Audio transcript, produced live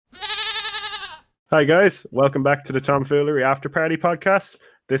Hi, guys. Welcome back to the Tomfoolery After Party podcast.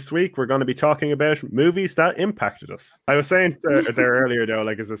 This week, we're going to be talking about movies that impacted us. I was saying there earlier, though,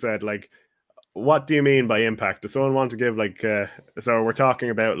 as I said, what do you mean by impact? Does someone want to give, so we're talking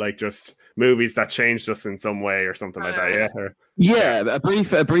about, just movies that changed us in some way or something like that, yeah? Yeah, a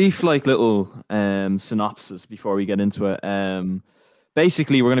brief, little synopsis before we get into it.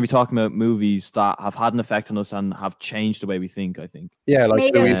 Basically, we're going to be talking about movies that have had an effect on us and have changed the way we think, I think. Yeah,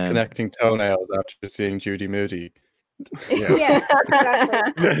 like Louise connecting toenails after seeing Judy Moody. Yeah,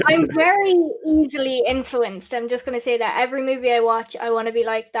 exactly. I'm very easily influenced. I'm just going to say that every movie I watch, I want to be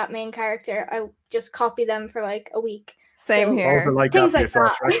like that main character. I just copy them for like a week. Same here. Things like that.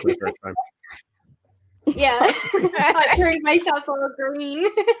 The first time. Yeah, I turned myself all green.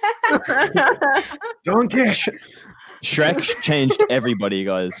 Don't get Shrek changed everybody,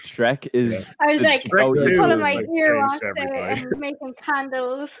 guys. Shrek is. I was like pulling my earwax out everybody. and making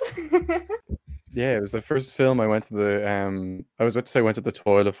candles. Yeah, it was the first film I went to the. I was about to say I went to the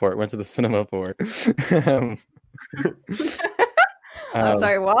toilet for. Went to the cinema for. I'm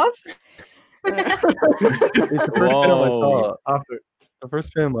sorry, what? It's the first film I saw after. The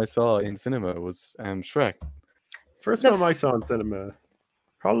first film I saw in cinema was Shrek. First film I saw in cinema.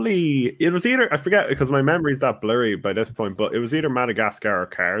 Probably it was either, I forget because my memory's that blurry by this point, but it was either Madagascar or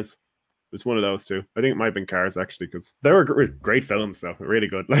Cars. It was one of those two. I think it might have been Cars actually, because they were great films though, really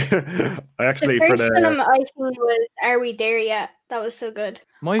good. I actually the first film I seen was Are We There Yet? That was so good.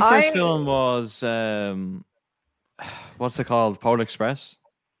 My first film was what's it called? Polar Express.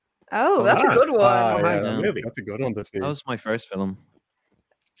 Oh, that's a good one. That's a good one to see. That was my first film.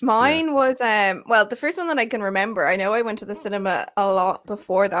 Mine was the first one that I can remember. I know I went to the cinema a lot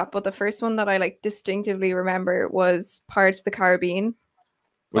before that, but the first one that I distinctively remember was Pirates of the Caribbean.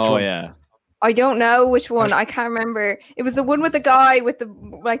 Which one? Yeah. I don't know which one. I can't remember. It was the one with the guy with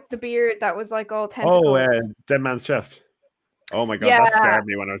the beard that was all tentacles. Oh, Dead Man's Chest. Oh my god, that scared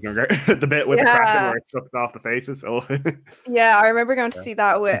me when I was younger. The bit with the Kraken where it sucks off the faces. Oh. Yeah, I remember going to see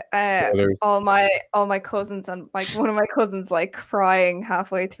that with all my cousins, and one of my cousins crying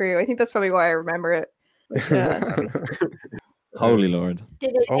halfway through. I think that's probably why I remember it. Holy Lord.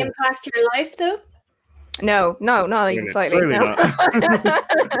 Did it impact your life though? No, not even slightly. No.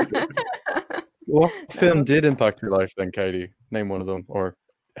 What film did impact your life then, Katie? Name one of them, or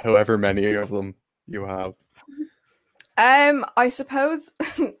however many of them you have. I suppose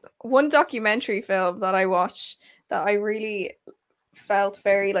one documentary film that I watched that I really felt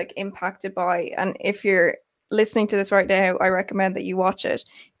very impacted by, and if you're listening to this right now, I recommend that you watch it.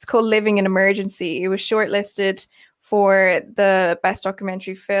 It's called Living in Emergency. It was shortlisted for the best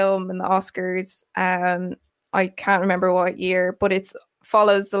documentary film in the Oscars. I can't remember what year, but it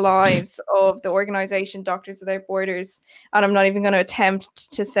follows the lives of the organization Doctors Without Borders, and I'm not even going to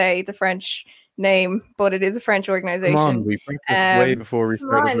attempt to say the French name, but it is a French organization. Come on, we practiced way before we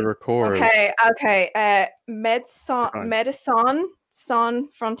started the record. Okay. Médecins Sans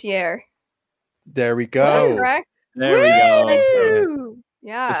Frontières. There we go. Is that correct? There we go. Woo!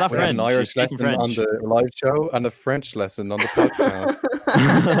 Yeah. Is that We had French? an Irish lesson French on the live show and a French lesson on the podcast.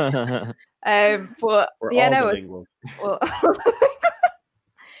 But We're yeah, all no, bilingual. well,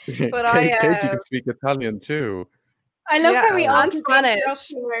 Katie can speak Italian too. I love how we all and Spanish.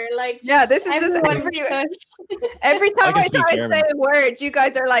 This is just every time I try to say a word, you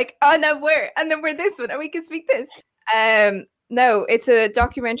guys are like, "Oh no, and then we're this one, and we can speak this." No, it's a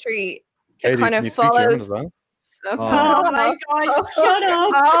documentary. Katie, It kind can you of speak German follows. as well? Oh my gosh, shut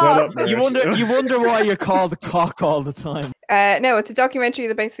up. You wonder why you're called the cock all the time. No, it's a documentary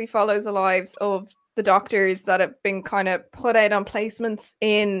that basically follows the lives of the doctors that have been kind of put out on placements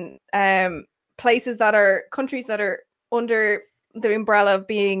in countries that are under the umbrella of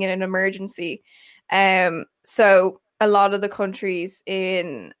being in an emergency. So a lot of the countries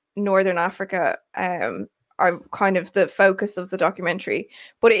in Northern Africa are kind of the focus of the documentary.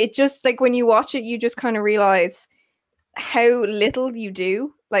 But it just when you watch it, you just kind of realize how little you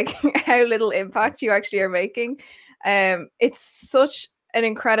do, how little impact you actually are making. It's such an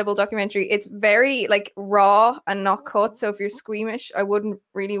incredible documentary. It's very raw and not cut. So if you're squeamish, I wouldn't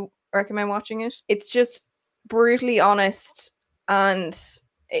really recommend watching it. It's just brutally honest, and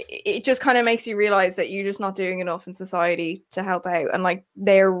it just kind of makes you realize that you're just not doing enough in society to help out. And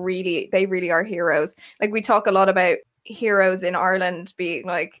they really are heroes. We talk a lot about heroes in Ireland being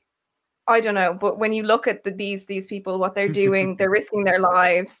I don't know, but when you look at these people, what they're doing, they're risking their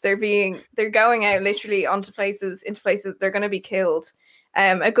lives. They're going out literally into places they're going to be killed.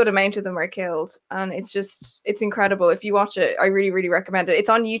 A good amount of them are killed, and it's incredible. If you watch it, I really, really recommend it. It's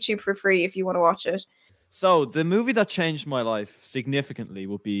on YouTube for free if you want to watch it. So the movie that changed my life significantly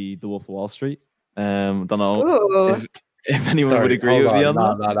would be The Wolf of Wall Street. Don't know Ooh. if anyone would agree with me on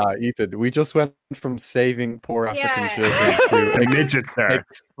that. No, Ethan. We just went from saving poor African Yeah. children The to midget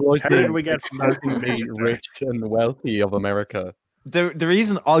starts. How did exploiting we get from that to the midget rich and wealthy of America. The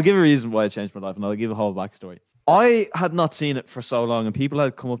reason, I'll give a reason why I changed my life, and I'll give a whole backstory. I had not seen it for so long, and people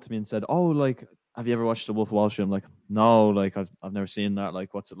had come up to me and said, "Oh, like, have you ever watched The Wolf of Wall Street?" I'm like, "No, like, I've never seen that.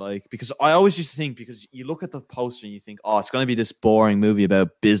 Like, what's it like?" Because I always used to think, because you look at the poster and you think, "Oh, it's going to be this boring movie about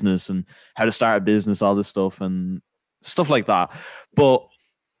business and how to start a business, all this stuff and stuff like that." But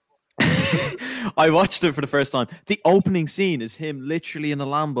I watched it for the first time. The opening scene is him literally in a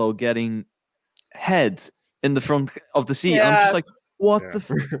Lambo getting head in the front of the seat. I'm just like, what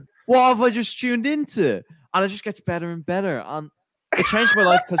what have I just tuned into? And it just gets better and better. And it changed my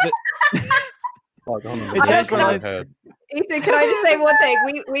life because it changed my life. Ethan, can I just say one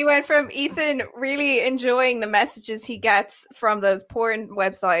thing? We went from Ethan really enjoying the messages he gets from those porn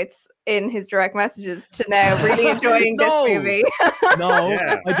websites in his direct messages to now really enjoying this movie. No,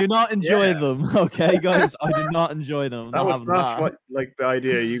 Yeah. I do not enjoy them. Okay, guys, I do not enjoy them. That was not what, like, the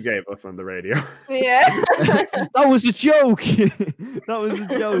idea you gave us on the radio. Yeah. That was a joke. That was a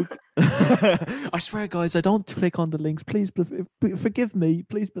joke. I swear, guys, I don't click on the links. Please forgive me.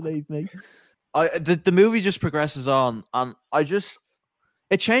 Please believe me. The movie just progresses on, and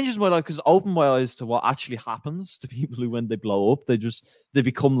it changes my life because it opened my eyes to what actually happens to people who, when they blow up, they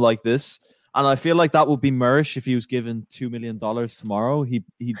become like this. And I feel like that would be Murish if he was given $2 million tomorrow. He'd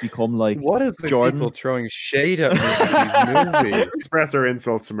become like, what is with Jordan? People throwing shade at me in these movies? Express our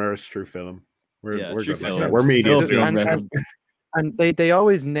insults to Murish through film. We're true good like film. that. We're media. Film students. reference. And they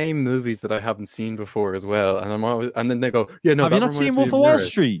always name movies that I haven't seen before as well, and then they go, "Yeah, no." Have you not seen Wolf of Wall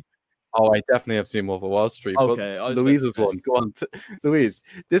Street? Oh, I definitely have seen Wolf of Wall Street. Okay, but Louise's one. Go on, Louise.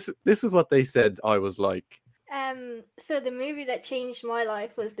 This is what they said I was like. So the movie that changed my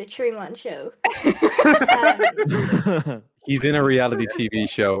life was The Truman Show. He's in a reality TV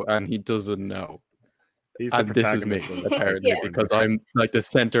show and he doesn't know. He's And this is me, apparently, Yeah. because I'm like the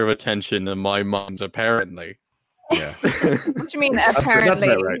center of attention in my mind, apparently. Yeah. What do you mean, That's apparently?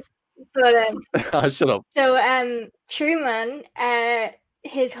 about right. But Shut up. so Truman,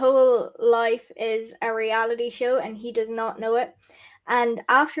 his whole life is a reality show and he does not know it. And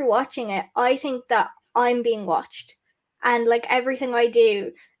after watching it, I think that I'm being watched. And like everything I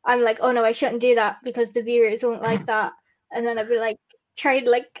do, I'm like, oh no, I shouldn't do that because the viewers won't like that. And then I'd be like, tried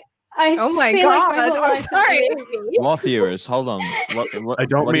like, I Oh just my feel like God, my whole I'm life is a sorry. movie. What viewers? Hold on. What I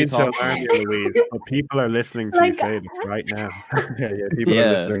don't what are you mean to talking alarm about? you, Louise, but people are listening to you Like, say this right now. Yeah, people Yeah.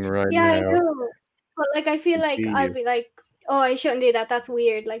 are listening right Yeah, I now. know. But like I feel Can like see I'll you. be like, oh, I shouldn't do that. That's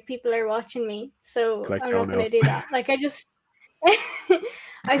weird. Like people are watching me, so Collect I'm not gonna toenails. do that. Like I just,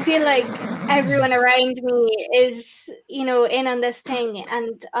 I feel like everyone around me is, in on this thing,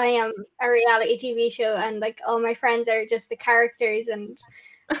 and I am a reality TV show, and like all my friends are just the characters, and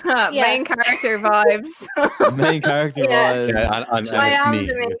Main character vibes. Main character Yeah. was Yeah, and I it's am me,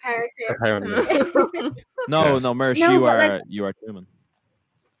 the main character. apparently. no, Murish, No, you but, are like- you are Truman.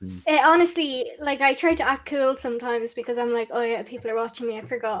 Honestly, like I try to act cool sometimes because I'm like, oh yeah, people are watching me. I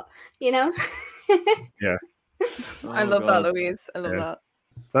forgot, I love that, Louise. I love Yeah. that.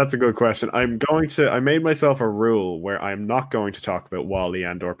 That's a good question. I made myself a rule where I'm not going to talk about Wall-E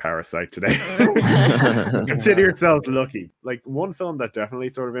and or Parasite today. Consider yourselves lucky. Like one film that definitely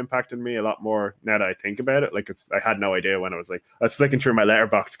sort of impacted me a lot more now that I think about it. Like I had no idea when I was flicking through my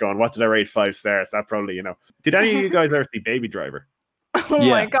letterbox going, what did I rate 5 stars? That probably, Did any of you guys ever see Baby Driver? Oh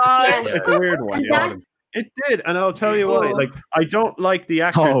Yeah. my God. Yes. It's a weird one. And you know? that- It did, and I'll tell you why. Oh. Like, I don't like the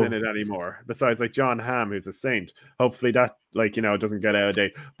actors Oh. in it anymore. Besides, like John Hamm, who's a saint. Hopefully, that doesn't get out of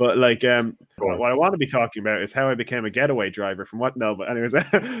date. But like, what I want to be talking about is how I became a getaway driver from what? No, but anyways,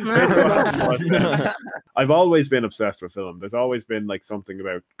 I've always been obsessed with film. There's always been like something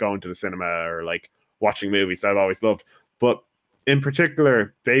about going to the cinema or like watching movies that I've always loved. But in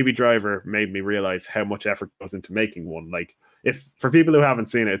particular, Baby Driver made me realize how much effort goes into making one. Like, if for people who haven't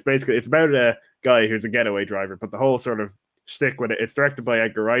seen it, it's about a guy who's a getaway driver, but the whole sort of shtick with it, it's directed by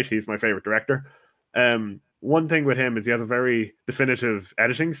Edgar Wright. He's my favorite director. One thing with him is he has a very definitive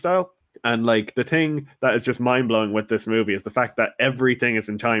editing style. And like the thing that is just mind blowing with this movie is the fact that everything is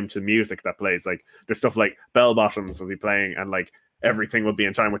in time to music that plays. Like there's stuff like bell bottoms will be playing, and like everything will be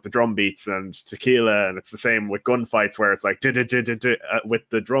in time with the drum beats and Tequila, and it's the same with gunfights where it's like with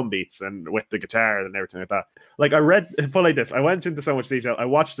the drum beats and with the guitar and everything like that. Like I went into so much detail. I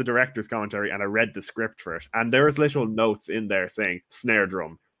watched the director's commentary and I read the script for it, and there was little notes in there saying snare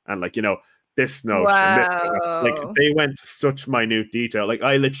drum and like this note and this note. Like Wow. they went to such minute detail. Like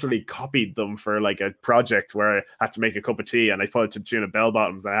I literally copied them for like a project where I had to make a cup of tea and I put it to the tune of bell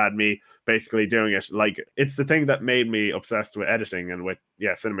bottoms. I had me basically doing it. Like it's the thing that made me obsessed with editing and with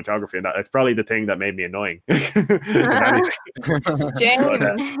cinematography, and that it's probably the thing that made me annoying.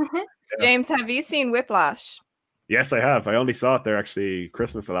 James, James, have you seen Whiplash? Yes, I have. I only saw it there actually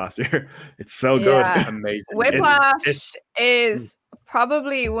Christmas of last year. It's so good. Yeah. Amazing. Whiplash is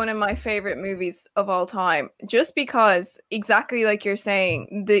probably one of my favorite movies of all time, just because exactly like you're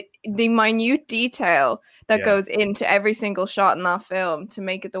saying, the minute detail that goes into every single shot in that film to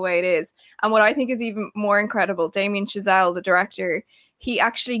make it the way it is. And what I think is even more incredible, Damien Chazelle, the director, he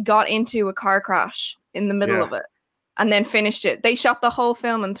actually got into a car crash in the middle of it and then finished it. They shot the whole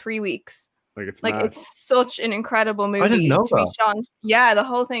film in 3 weeks. Like it's Like mad. it's such an incredible movie didn't know to be that. shot. Yeah, the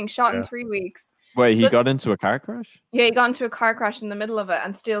whole thing shot in 3 weeks. Wait, he So- got into a car crash? Yeah, he got into a car crash in the middle of it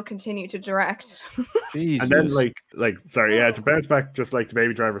and still continued to direct. Jesus. And then to bounce back just like to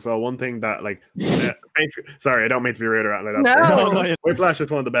Baby Driver. So one thing that like basically, sorry, I don't mean to be rude or anything like that. No. Whiplash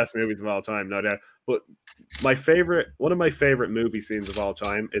is one of the best movies of all time, no doubt. But one of my favorite movie scenes of all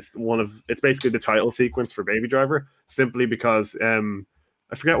time is it's basically the title sequence for Baby Driver, simply because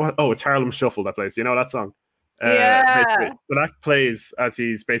I forget it's Harlem Shuffle that plays. Do you know that song? Yeah. So that plays as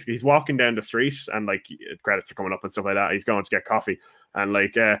he's walking down the street and like credits are coming up and stuff like that. He's going to get coffee and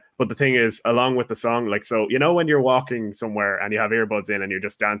like, but the thing is, along with the song, like, so you know when you're walking somewhere and you have earbuds in and you're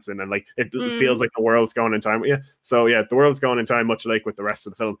just dancing and like it feels like the world's going in time with you. So yeah, the world's going in time, much like with the rest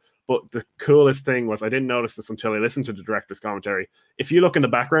of the film. But the coolest thing was I didn't notice this until I listened to the director's commentary. If you look in the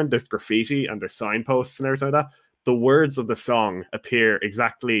background, there's graffiti and there's signposts and everything like that. The words of the song appear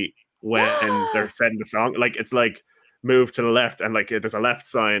exactly when they're said in the song. Like it's like move to the left and like there's a left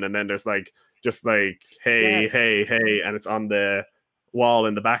sign and then there's like just like hey and it's on the wall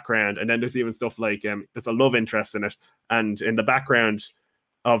in the background, and then there's even stuff like there's a love interest in it, and in the background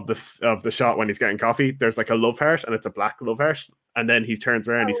of the shot when he's getting coffee there's like a love heart and it's a black love heart, and then he turns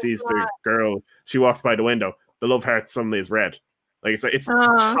around, he sees the girl, she walks by the window, the love heart suddenly is red. Like it's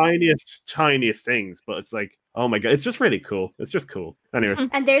the tiniest things, but it's like, oh my god, it's just really cool. It's just cool. Anyways.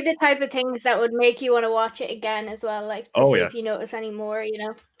 And they're the type of things that would make you want to watch it again as well, like to see if you notice any more, you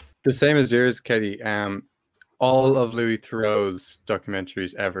know. The same as yours, Katie. All of Louis Theroux's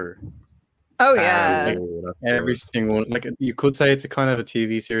documentaries ever. Oh yeah. Every single one. Like you could say it's a kind of a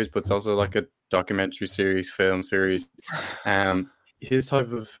TV series, but it's also like a documentary series, film series. His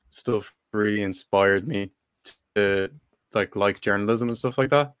type of stuff really inspired me to like journalism and stuff like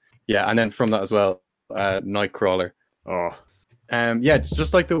that. Yeah, and then from that as well, Nightcrawler.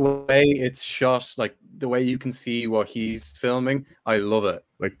 Just like the way it's shot, like the way you can see what he's filming, I love it.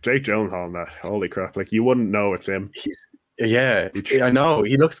 Like Jake Gyllenhaal in that, holy crap! Like you wouldn't know it's him. I know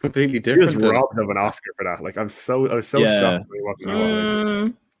he looks completely different. He was robbed of an Oscar for that. Like I was so shocked that he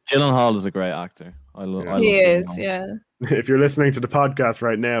wasn't. Gyllenhaal is a great actor. I love. He is, yeah. If you're listening to the podcast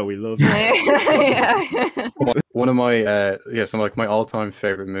right now, we love you. One of my my all-time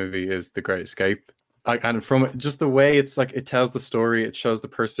favorite movie is The Great Escape. And from just the way it's like it tells the story, it shows the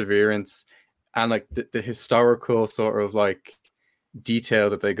perseverance and like the historical sort of like detail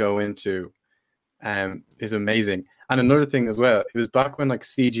that they go into is amazing. And another thing as well, it was back when like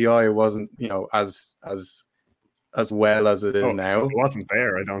CGI wasn't, as well as it is now. It wasn't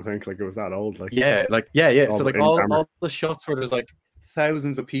there, I don't think. Like it was that old. Like So like all the shots where there's like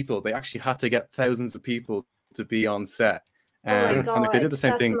thousands of people, they actually had to get thousands of people to be on set. And like they did the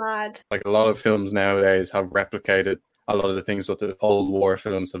same thing. Mad. Like a lot of films nowadays have replicated a lot of the things that the old war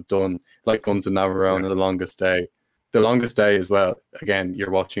films have done, like Guns of Navarone and The Longest Day. The Longest Day as well. Again, you're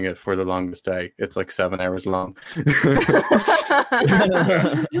watching it for The Longest Day. It's like 7 hours long.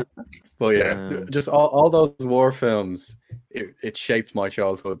 Well, just all those war films, it shaped my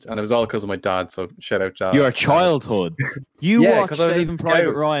childhood, and it was all because of my dad. So shout out, Dad. Your childhood. You watched I was Saving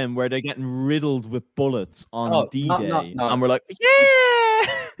Private Ryan, where they're getting riddled with bullets on D-Day, no. and we're like, yeah.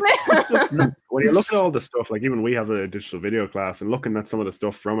 When you look at all the stuff, like even we have a digital video class, and looking at some of the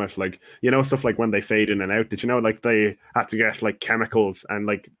stuff from it, like stuff like when they fade in and out. Did you know like they had to get like chemicals and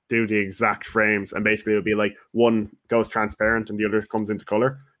like do the exact frames, and basically it would be like one goes transparent and the other comes into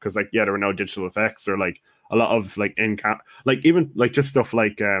color because like there were no digital effects, or like a lot of like even like just stuff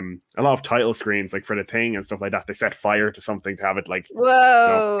like a lot of title screens like for The Thing and stuff like that. They set fire to something to have it like fade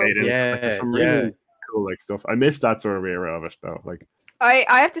in. Like, there's some really cool like stuff. I miss that sort of era of it though. Like. I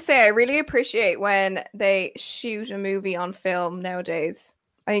have to say, I really appreciate when they shoot a movie on film nowadays.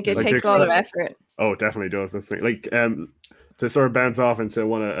 I think it takes a lot of effort. Oh, it definitely does. That's like to sort of bounce off into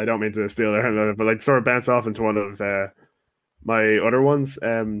one of, I don't mean to steal their, but like sort of bounce off into one of my other ones.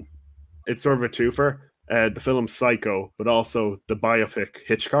 it's sort of a twofer. The film Psycho, but also the biopic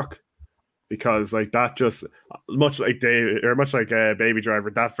Hitchcock, because like that just much like Baby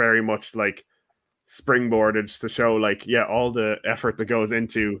Driver, that very much like springboarded to show like all the effort that goes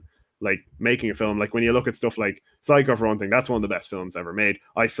into like making a film. Like when you look at stuff like Psycho for one thing, that's one of the best films ever made.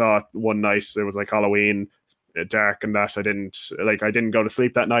 I saw it one night. It was like Halloween, dark and that. I didn't go to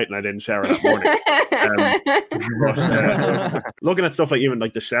sleep that night and I didn't shower that morning. Looking at stuff like even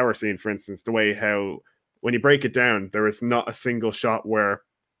like the shower scene, for instance, the way how when you break it down, there is not a single shot where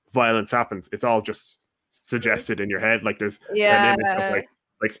violence happens. It's all just suggested in your head. Like there's an image of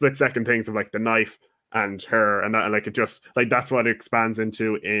like split second things of like the knife and her and that, and like it just like that's what it expands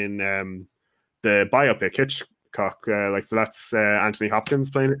into in the biopic Hitchcock. So that's Anthony Hopkins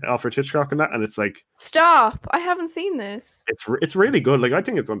playing Alfred Hitchcock in that, and it's like stop. I haven't seen this. It's really good. Like I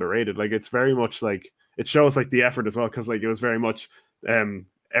think it's underrated. Like it's very much like it shows like the effort as well, because like it was very much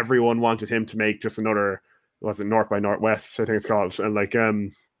everyone wanted him to make just another, was it North by Northwest, I think it's called, and like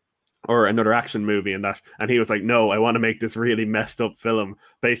or another action movie and that, and he was like, no, I want to make this really messed up film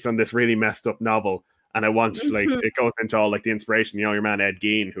based on this really messed up novel, and I want like it goes into all like the inspiration, you know, your man Ed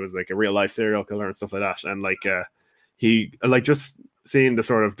Gein, who was like a real life serial killer and stuff like that, and like he like just seeing the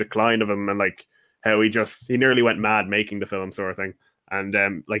sort of decline of him and like how he nearly went mad making the film sort of thing, and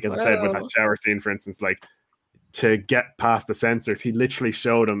like as I said with that shower scene, for instance, like to get past the censors, he literally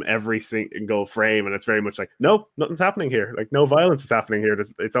showed them every single frame, and it's very much like, nope, nothing's happening here. Like no violence is happening here.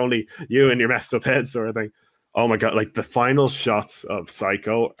 It's only you and your messed up head sort of thing. Oh my god! Like the final shots of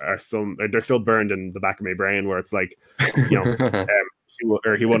Psycho they're still burned in the back of my brain, where it's like, you know,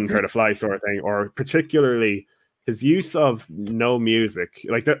 he wouldn't hurt a fly sort of thing, or particularly his use of no music.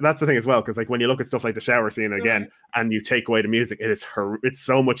 Like that's the thing as well, because like when you look at stuff like the shower scene again, and you take away the music, it's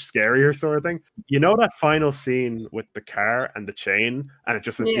so much scarier sort of thing. You know that final scene with the car and the chain, and it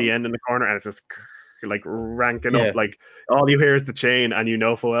just is the end in the corner, and it's just like ranking up, like all you hear is the chain, and you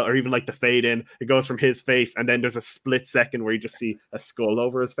know full well, or even like the fade in, it goes from his face, and then there's a split second where you just see a skull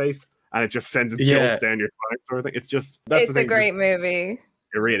over his face, and it just sends a jolt down your spine sort of thing. It's just it's a great movie.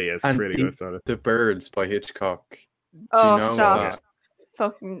 It really is. It's really good. So The Birds by Hitchcock. Stop.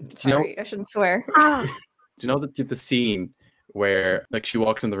 Fucking sorry, I shouldn't swear. Do you know the scene where like she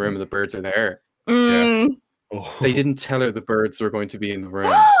walks in the room and the birds are there? Yeah. They didn't tell her the birds were going to be in the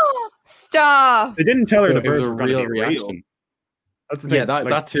room. Stop. They didn't tell her the birds were were real reaction. Real. That's the thing. Yeah,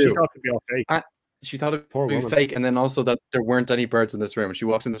 that too. She thought it'd be all fake. She thought it would be fake, and then also that there weren't any birds in this room. She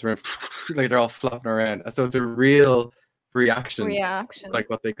walks in this room, like they're all flopping around. So it's a real reaction, like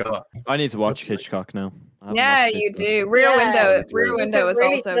what they got. I need to watch Hitchcock now. Yeah, you do. Rear Window is really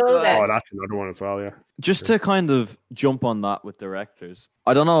also good. good. Oh, that's another one as well. Yeah. Just to kind of jump on that with directors,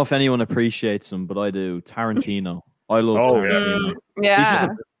 I don't know if anyone appreciates them, but I do. Tarantino. I love Tarantino. Yeah.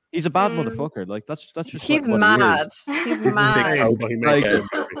 He's a bad motherfucker. Like that's just. He's like mad. He's mad.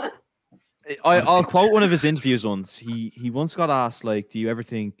 I'll quote one of his interviews once. He once got asked, like, do you ever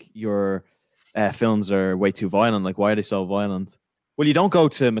think your films are way too violent? Like, why are they so violent? Well, you don't go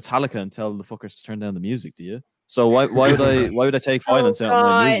to Metallica and tell the fuckers to turn down the music, do you? So why would I take violence out of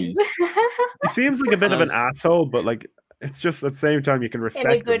my movies? He seems like a bit of an asshole, but like it's just at the same time you can respect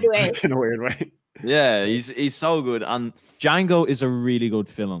in a good him, way. like, in a weird way. Yeah, he's so good. And Django is a really good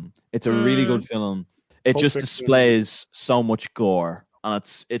film. It's a really good film. It just displays so much gore. And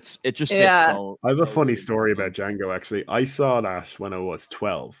it just fits so. I have a funny story about Django. Actually, I saw that when I was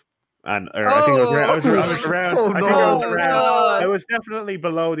 12, and I think I was around. I was definitely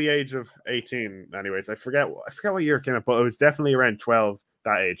below the age of 18. Anyways, I forget what year it came out, but it was definitely around 12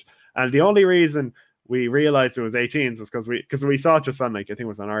 that age. And the only reason we realized it was 18s was because we saw it just on, like, I think it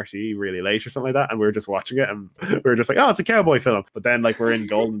was on RTE really late or something like that, and we were just watching it and we were just like, oh, it's a cowboy film. But then like we're in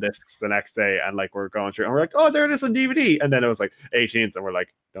Golden Discs the next day and like we're going through and we're like, oh, there it is on DVD, and then it was like 18s and we're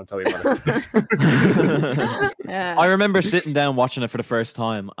like, don't tell your mother. I remember sitting down watching it for the first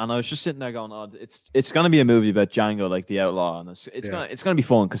time, and I was just sitting there going, oh, it's gonna be a movie about Django, like the outlaw, and it's gonna be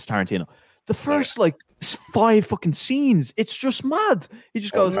fun because Tarantino. The first like 5 fucking scenes, it's just mad. He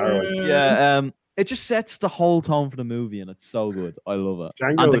just goes, it just sets the whole tone for the movie, and it's so good. I love it.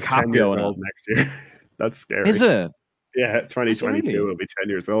 Django and is 10 years old next year. That's scary. Is it? Yeah, 2022 will be 10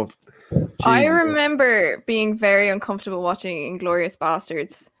 years old. I remember being very uncomfortable watching Inglourious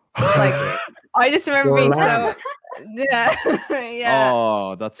Bastards. Like, I just remember being so. Yeah.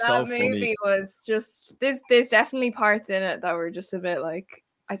 Oh, that's so funny. That movie was just. There's definitely parts in it that were just a bit like.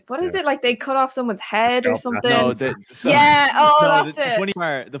 What is it, like they cut off someone's head or something? No, that's it. The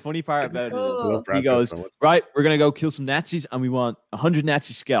funny part about it is he goes, right, we're gonna go kill some Nazis and we want 100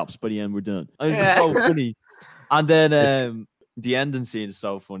 Nazi scalps by the end. We're done. And it's just so funny. And then the ending scene is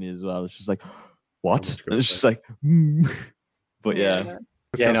so funny as well. It's just like, what? much And it's just good like, but yeah.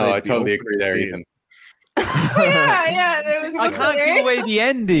 Yeah, no, I the totally opening agree there, scene- Ethan. yeah, there was I one can't there. give away the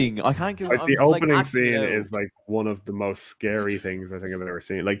ending. I can't give. Like the I'm, like, opening acting scene out. is like one of the most scary things I think I've ever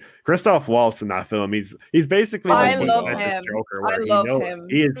seen. Like Christoph Waltz in that film, he's basically I like love Heath Ledger's him. Joker, I where love he him.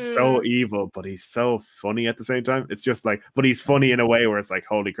 he is so evil, but he's so funny at the same time. It's just like, but he's funny in a way where it's like,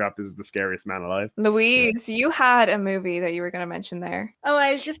 holy crap, this is the scariest man alive. Louise, you had a movie that you were going to mention there. Oh,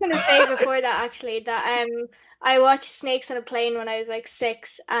 I was just gonna say before that actually that I watched Snakes on a Plane when I was like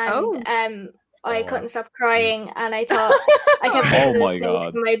 6, and Oh. I Oh, couldn't stop crying, and I thought I kept Oh thinking of my the snakes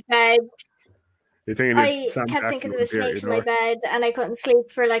God. in my bed. You're thinking I Sam kept Jackson thinking of would the appear at snakes in your my door. bed, and I couldn't sleep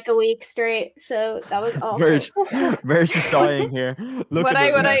for like a week straight. So that was awful. Mary's just dying here. Look What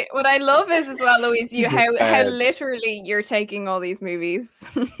at I it. what I love is as well, Louise, you how Bad. literally you're taking all these movies.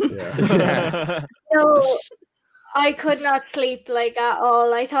 Yeah. No, I could not sleep like at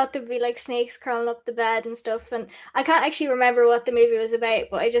all. I thought there'd be like snakes crawling up the bed and stuff, and I can't actually remember what the movie was about,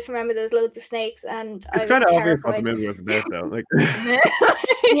 but I just remember there was loads of snakes, and I It's was kind of obvious what the terrified. movie was about, though. Like,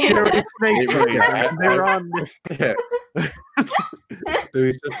 Yeah. there was snakes, Yeah. they were on. Yeah.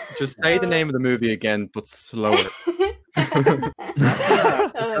 Louis, just say the name of the movie again, but slower.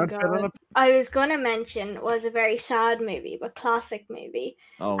 Oh Can't fit on god. I was gonna mention was a very sad movie, but classic movie,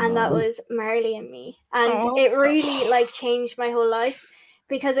 Oh, and no. that was Marley and Me, and Oh, it stop. really like changed my whole life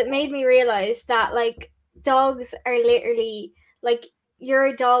because it made me realize that like dogs are literally like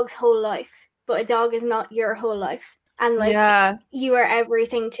your dog's whole life, but a dog is not your whole life, and like yeah. you are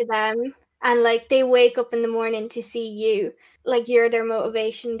everything to them, and like they wake up in the morning to see you, like you're their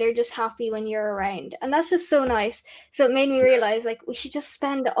motivation. They're just happy when you're around, and that's just so nice. So it made me realize like we should just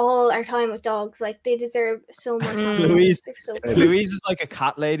spend all our time with dogs. Like they deserve so much happiness. Louise- They're so Louise is like a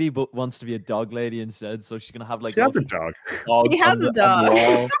cat lady, but wants to be a dog lady instead. So she's gonna have like She has a loads of dog. dogs He has on a the dog.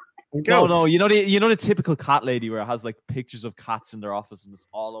 wall. And No, goats. no, you know the typical cat lady where it has like pictures of cats in their office and it's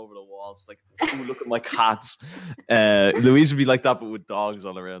all over the walls. Like, ooh, look at my cats. Louise would be like that, but with dogs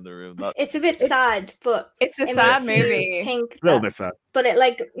all around the room. That, It's a bit sad, but It's a it sad makes you movie. think A little that- bit sad. but it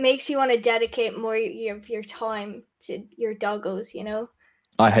like makes you want to dedicate more of your time to your doggos. You know.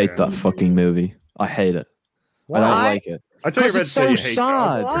 I hate Yeah. that fucking movie. I hate it. I don't Why? like it. I thought you Because were it's about to so say you hate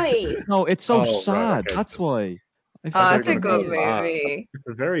dogs. sad. Why? No, it's so Oh, right, sad. okay. That's why. I Oh, thought it's you a were good gonna go, movie. It's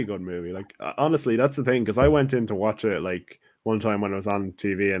a very good movie. Like honestly, that's the thing because I went in to watch it like one time when I was on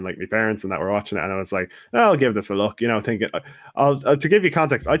TV and like my parents and that were watching it, and I was like, oh, I'll give this a look, you know, thinking. I'll to give you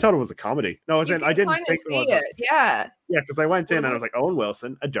context, I thought it was a comedy. No, I was You in. can I didn't kind of think see it was. it. Yeah. Yeah, because I went in and I was like, Owen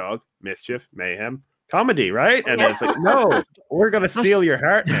Wilson, a dog, mischief, mayhem, comedy, right? And it's like, no, we're gonna steal your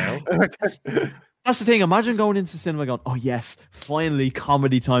heart now. That's the thing. Imagine going into cinema going, oh yes, finally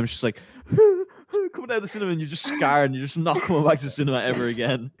comedy time. It's just like coming out of the cinema and you're just scarred and you're just not coming back to cinema ever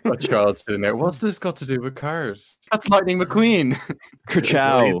again. A child sitting there. What's this got to do with cars? That's Lightning McQueen.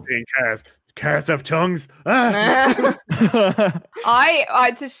 Kerchow. In cars. Cars have tongues. Ah!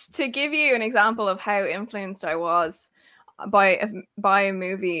 I just to give you an example of how influenced I was by a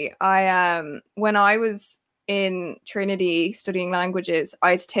movie. I when I was in Trinity studying languages,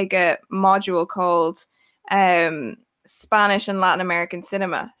 I had to take a module called Spanish and Latin American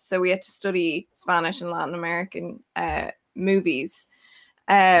cinema. So we had to study Spanish and Latin American movies.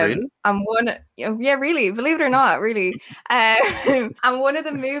 Really? And one, yeah, really, believe it or not, really. And one of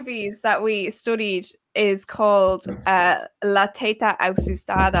the movies that we studied is called La Teta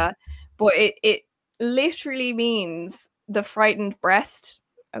Asustada, but it literally means the frightened breast.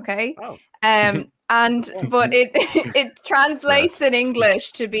 Okay. Oh. But it translates in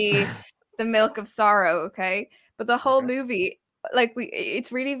English to be the milk of sorrow. Okay. But the whole Okay. movie, like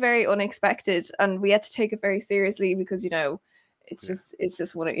it's really very unexpected, and we had to take it very seriously because it's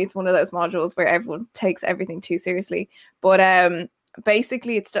just one of those modules where everyone takes everything too seriously. But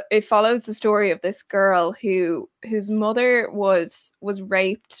basically it follows the story of this girl whose mother was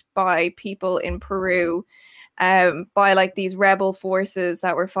raped by people in Peru, by like these rebel forces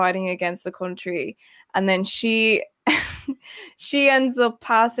that were fighting against the country, and then she ends up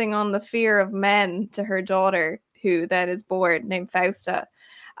passing on the fear of men to her daughter, who then is born, named Fausta.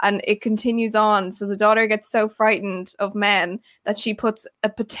 And it continues on. So the daughter gets so frightened of men that she puts a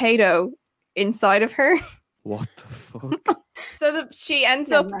potato inside of her. What the fuck? So she ends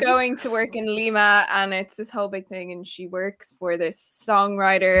Yeah, up man. going to work in Lima, and it's this whole big thing. And she works for this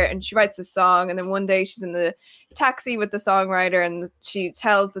songwriter, and she writes a song. And then one day she's in the taxi with the songwriter, and she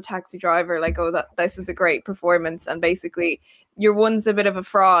tells the taxi driver, like, oh, that this was a great performance. And basically, your one's a bit of a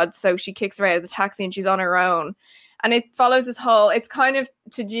fraud. So she kicks her out of the taxi, and she's on her own. And it follows this whole, it's kind of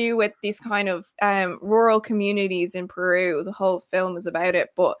to do with these kind of rural communities in Peru. The whole film is about it,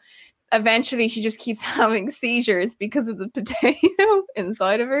 but eventually she just keeps having seizures because of the potato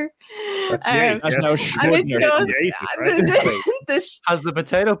inside of her. That's no Has the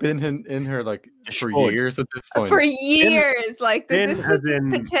potato been in her like for years at this point? For years, like this is just a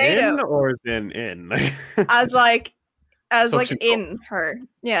potato, in or as in as like Suction in her,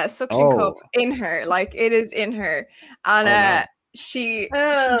 yeah, suction cup in her, like it is in her, and she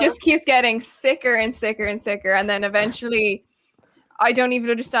just keeps getting sicker and sicker and sicker, and then eventually. I don't even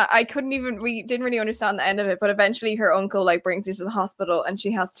understand. We didn't really understand the end of it, but eventually her uncle like brings her to the hospital and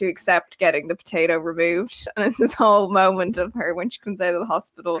she has to accept getting the potato removed. And it's this whole moment of her when she comes out of the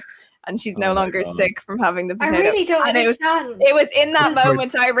hospital and she's no longer sick from having the potato. I really don't understand. It was in that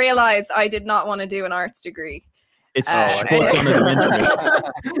moment I realized I did not want to do an arts degree. It's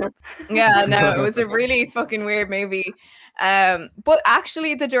yeah, no, it was a really fucking weird movie. But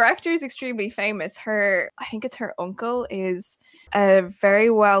actually the director is extremely famous. I think it's her uncle is a very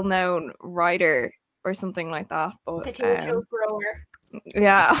well-known writer or something like that. But potato grower.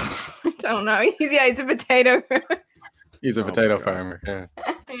 Yeah, I don't know. He's a potato grower. He's a potato farmer. Yeah.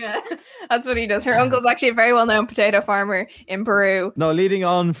 Yeah, that's what he does. Her uncle's actually a very well-known potato farmer in Peru. No, leading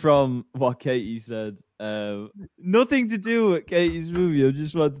on from what Katie said, nothing to do with Katie's movie. I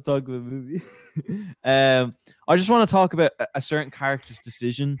just want to talk about the movie. I just want to talk about a certain character's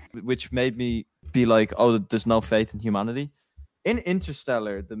decision, which made me be like, oh, there's no faith in humanity. In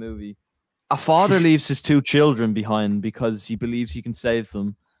Interstellar, the movie, a father leaves his 2 children behind because he believes he can save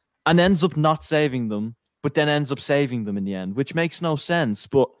them and ends up not saving them, but then ends up saving them in the end, which makes no sense.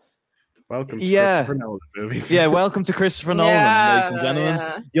 But welcome to Christopher Nolan movies. Yeah, welcome to Christopher Nolan, ladies and gentlemen.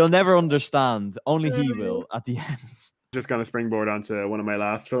 Yeah. You'll never understand. Only he will at the end. Just going to springboard onto one of my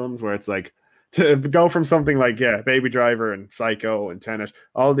last films where it's like, to go from something like, Baby Driver and Psycho and Tenet,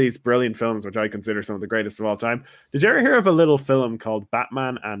 all these brilliant films, which I consider some of the greatest of all time. Did you ever hear of a little film called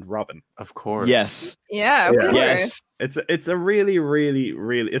Batman and Robin? Of course. Yes. Yeah. Yes. It's a really, really,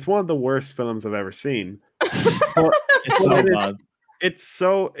 really, it's one of the worst films I've ever seen. It's so bad.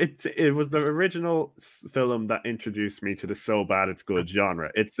 It was the original film that introduced me to the so bad it's good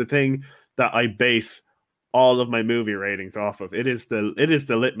genre. It's the thing that I base all of my movie ratings off of. It is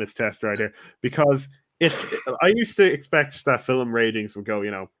the litmus test right here, because I used to expect that film ratings would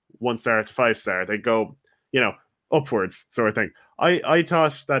go 1 star to 5 star. They go upwards sort of thing. I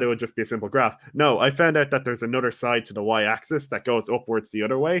thought that it would just be a simple graph. No, I found out that there's another side to the y-axis that goes upwards the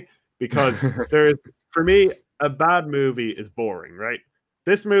other way, because for me, a bad movie is boring, right?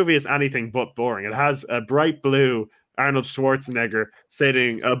 This movie is anything but boring. It has a bright blue Arnold Schwarzenegger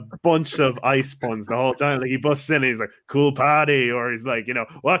saying a bunch of ice puns the whole time. Like he busts in and he's like, cool party, or he's like,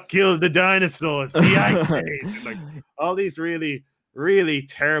 what killed the dinosaurs? The ice age. Like all these really, really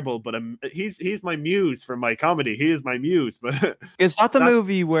terrible, but he's my muse for my comedy. He is my muse. But is that the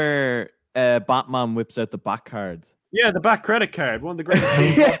movie where Batman whips out the back card? Yeah, the back credit card. One of the greatest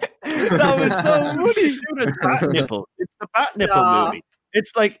things. That was so funny. It's the bat nipple movie.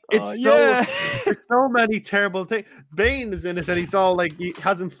 It's like there's so many terrible things. Bane is in it and he's all like, he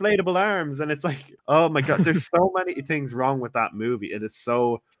has inflatable arms, and it's like, oh my god, there's so many things wrong with that movie. It is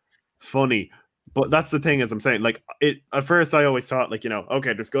so funny. But that's the thing, as I'm saying, like at first I always thought like,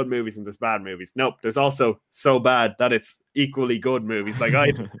 okay, there's good movies and there's bad movies. Nope, there's also so bad that it's equally good movies. Like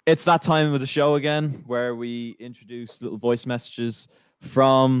it's that time of the show again where we introduce little voice messages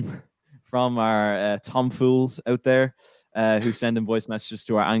from our tomfools out there. Who send in voice messages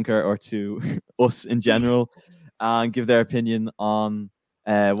to our anchor or to us in general and give their opinion on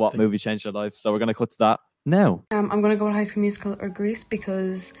what movie changed their life. So we're going to cut to that now. I'm going to go with High School Musical or Grease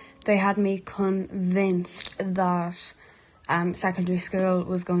because they had me convinced that secondary school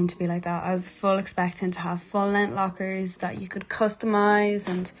was going to be like that. I was full expecting to have full-length lockers that you could customize,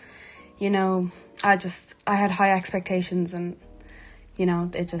 and I had high expectations, and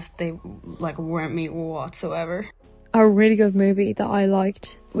they weren't me whatsoever. A really good movie that I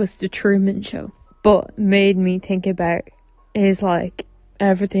liked was The Truman Show, but made me think about is like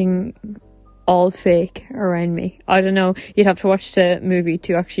everything all fake around me. I don't know, you'd have to watch the movie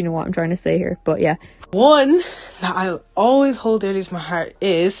to actually know what I'm trying to say here, but yeah. One that I'll always hold dearly to my heart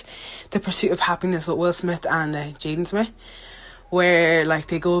is The Pursuit of Happiness with Will Smith and Jaden Smith, where like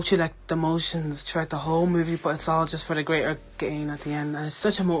they go through like the motions throughout the whole movie, but it's all just for the greater gain at the end. And it's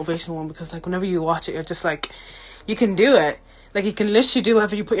such a motivational one because like whenever you watch it, you're just like, you can do it. Like you can literally do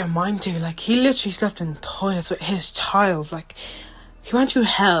whatever you put your mind to. Like he literally slept in toilets with his child. Like he went through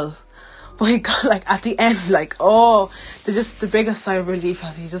hell, But he got like at the end, like, oh, they're just the biggest sigh of relief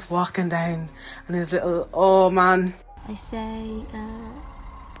as he's just walking down and his little, oh man. I say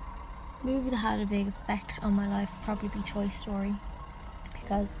movie that had a big effect on my life would probably be Toy Story,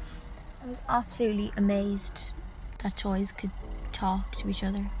 because I was absolutely amazed that toys could talk to each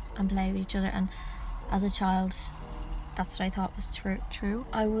other and play with each other, and as a child that's what I thought was true.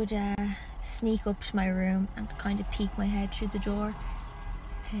 I would sneak up to my room and kind of peek my head through the door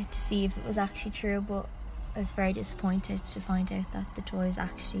to see if it was actually true, but I was very disappointed to find out that the toys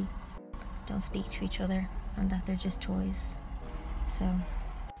actually don't speak to each other and that they're just toys. So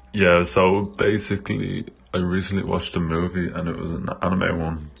yeah, so basically I recently watched a movie and it was an anime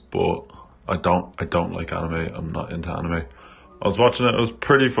one, but I don't like anime. I'm not into anime. I was watching it was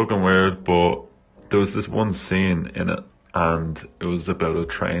pretty fucking weird, but there was this one scene in it and it was about a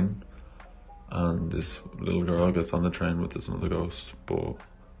train and this little girl gets on the train with this other ghost, but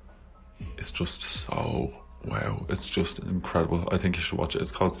it's just so wow, it's just incredible. I think you should watch it.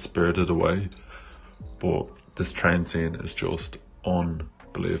 It's called Spirited Away, but this train scene is just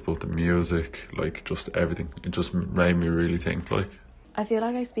unbelievable. The music, like just everything, it just made me really think. Like, I feel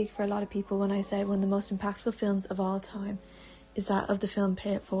like I speak for a lot of people when I say one of the most impactful films of all time is that of the film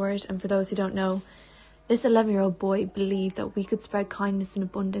Pay It Forward. And for those who don't know, this 11-year-old boy believed that we could spread kindness and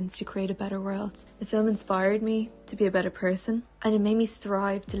abundance to create a better world. The film inspired me to be a better person, and it made me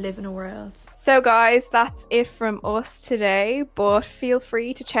strive to live in a world. So guys, that's it from us today, but feel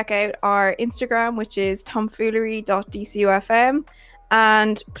free to check out our Instagram, which is tomfoolery.dcufm,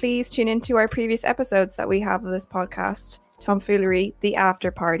 and please tune into our previous episodes that we have of this podcast, Tomfoolery, the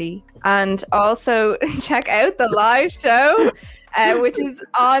After Party, and also check out the live show, which is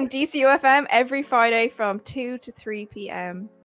on DCUFM every Friday from 2 to 3 p.m.